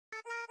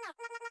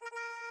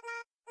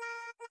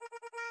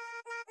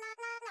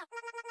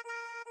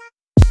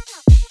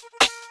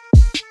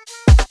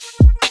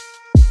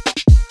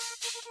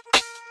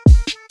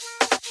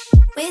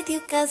with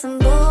you cause I'm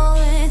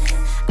bored.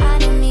 I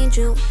don't need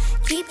you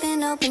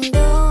keeping open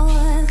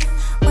doors.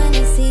 When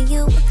I see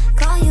you,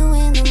 call you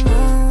in the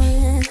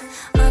morning.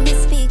 On the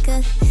speaker,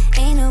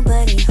 ain't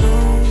nobody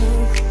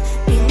home.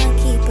 Be my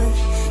keeper,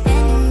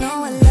 and you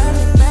know I love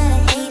it, but I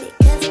hate it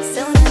cause it's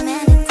so damn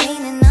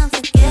entertaining,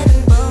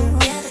 unforgettable.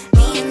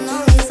 Being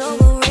lonely is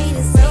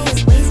overrated, so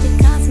it's wasted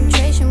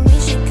concentration. We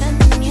should cut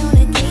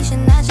communication,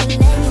 I should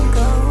let you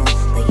go,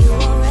 but you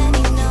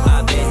already know.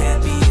 I've been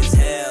happy as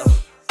hell.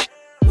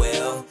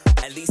 Well,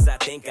 at least I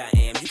think I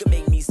am. You can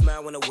make me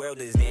smile when the world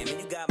is damn, and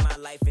you got my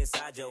life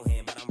inside your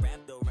hand, but I'm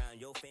wrapped around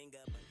your finger.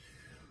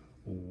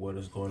 What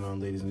is going on,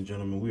 ladies and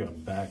gentlemen? We are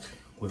back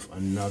with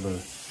another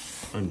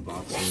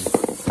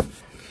unboxing.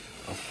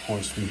 Of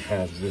course, we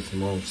have this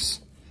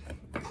month's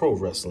Pro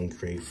Wrestling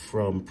Crate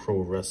from Pro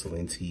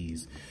Wrestling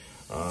Tees.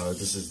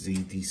 This is the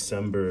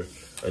December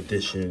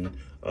edition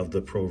of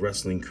the Pro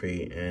Wrestling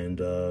Crate, and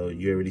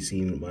you already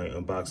seen my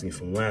unboxing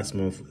from last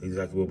month,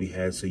 exactly what we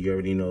had, so you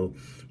already know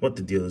what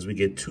the deal is. We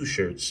get 2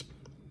 shirts,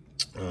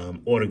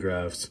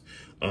 autographs,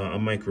 a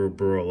micro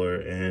brawler,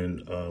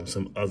 and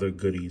some other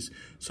goodies.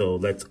 So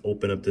let's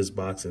open up this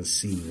box and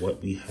see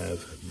what we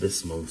have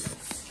this month.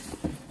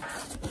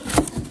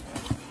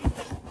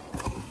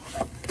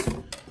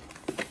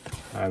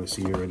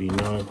 Obviously, you already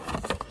know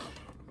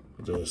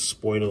the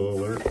spoiler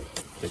alert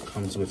that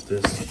comes with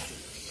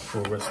this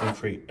Pro Wrestling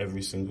Crate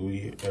every single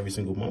year, every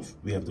single month.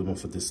 We have the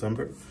month of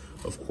December.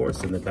 Of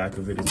course, in the back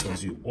of it, it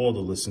tells you all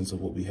the listings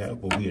of what we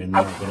have, but we are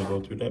not going to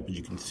go through that, but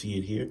you can see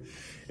it here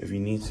if you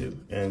need to.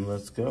 And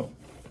let's go.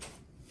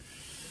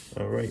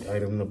 All right,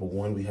 item number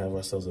 1, we have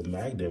ourselves a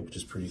magnet, which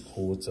is pretty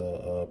cool. It's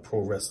a Pro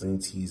Wrestling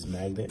Tees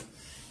magnet.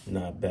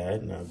 Not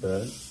bad, not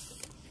bad.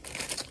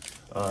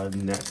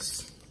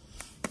 Next,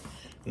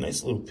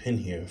 nice little pin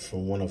here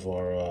from one of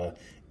our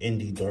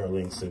indie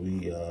darlings that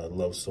we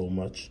love so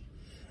much.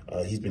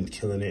 He's been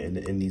killing it in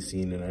the indie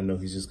scene, and I know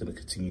he's just going to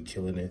continue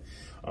killing it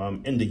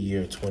in the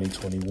year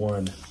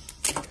 2021.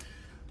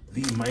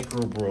 The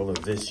micro brawler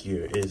this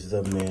year is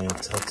the man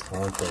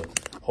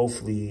Tatanka.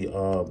 Hopefully,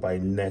 by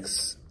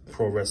next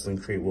Pro Wrestling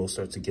Crate, we'll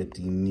start to get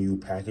the new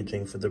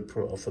packaging for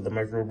the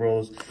micro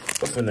brawlers.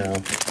 But for now,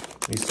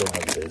 we still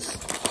have this.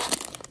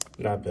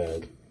 Not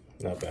bad,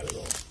 not bad at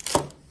all.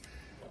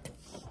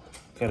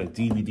 Got a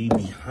DVD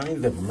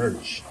behind the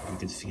merch. You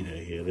can see that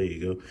here. There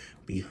you go.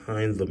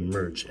 Behind the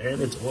merch.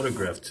 And it's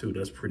autographed too.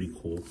 That's pretty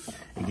cool.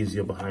 It gives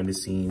you a behind the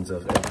scenes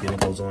of everything that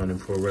goes on in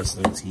Pro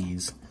Wrestling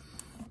Tees.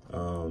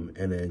 And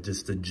then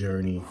just the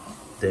journey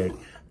that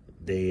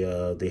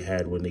they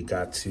had when they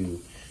got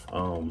to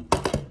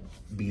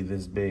be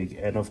this big.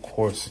 And of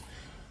course,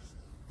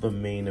 the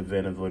main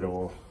event of it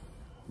all,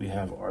 we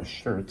have our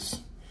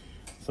shirts.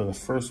 So the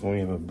first one, we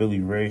have a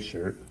Billy Ray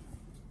shirt.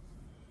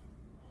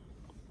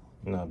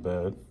 Not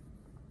bad.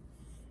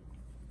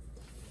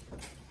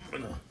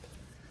 I'm gonna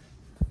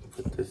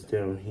put this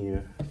down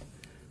here,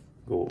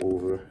 go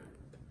over,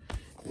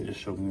 and just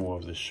show more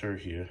of the shirt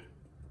here.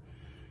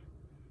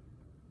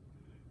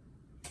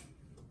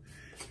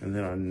 And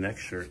then our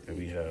next shirt that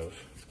we have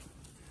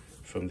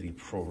from the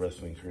Pro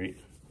Wrestling Crate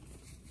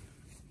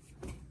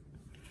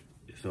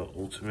is the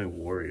Ultimate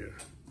Warrior.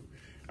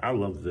 I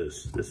love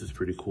this. This is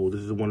pretty cool.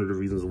 This is one of the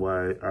reasons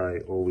why I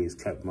always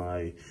kept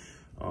my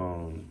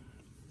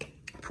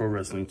Pro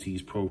Wrestling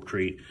Tees Pro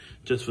Crate,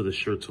 just for the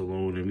shirts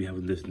alone. And we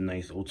have this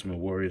nice Ultimate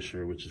Warrior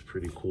shirt, which is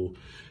pretty cool.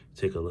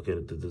 Take a look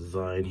at the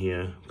design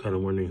here. I'm kind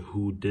of wondering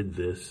who did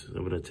this.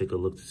 I'm gonna take a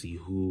look to see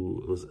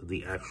who was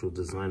the actual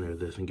designer of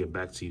this and get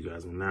back to you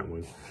guys on that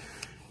one.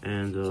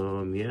 And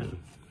yeah.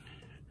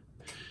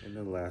 And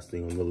the last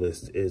thing on the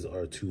list is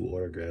our 2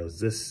 autographs.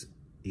 This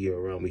year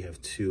around, we have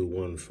 2.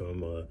 One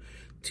from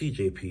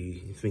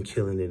TJP, he's been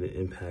killing it in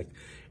Impact,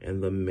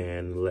 and the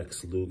man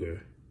Lex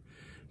Luger.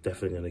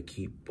 Definitely gonna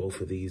keep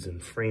both of these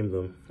and frame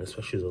them,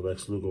 especially the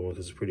Lex Luger one,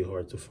 because it's pretty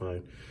hard to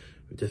find,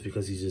 just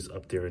because he's just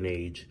up there in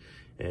age.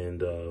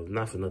 And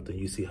not for nothing,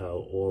 you see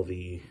how all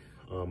the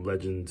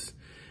legends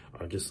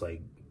are just like,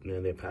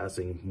 man, they're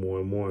passing more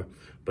and more.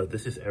 But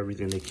this is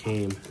everything that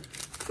came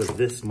for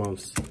this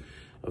month's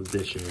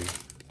edition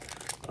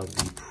of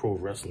the Pro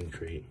Wrestling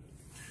Crate.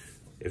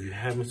 If you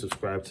haven't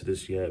subscribed to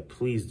this yet,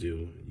 please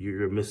do.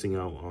 You're missing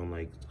out on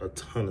like a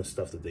ton of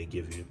stuff that they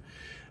give you.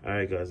 All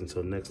right, guys,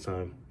 until next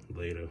time.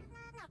 Later.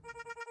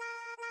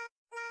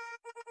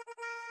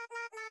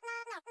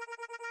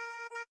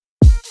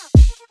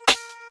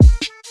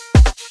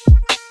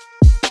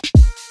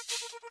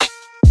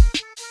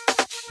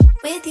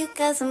 With you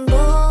cause I'm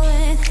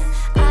bored.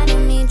 I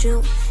don't need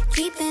you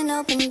keeping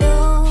open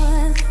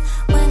doors.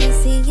 When I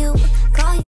see you,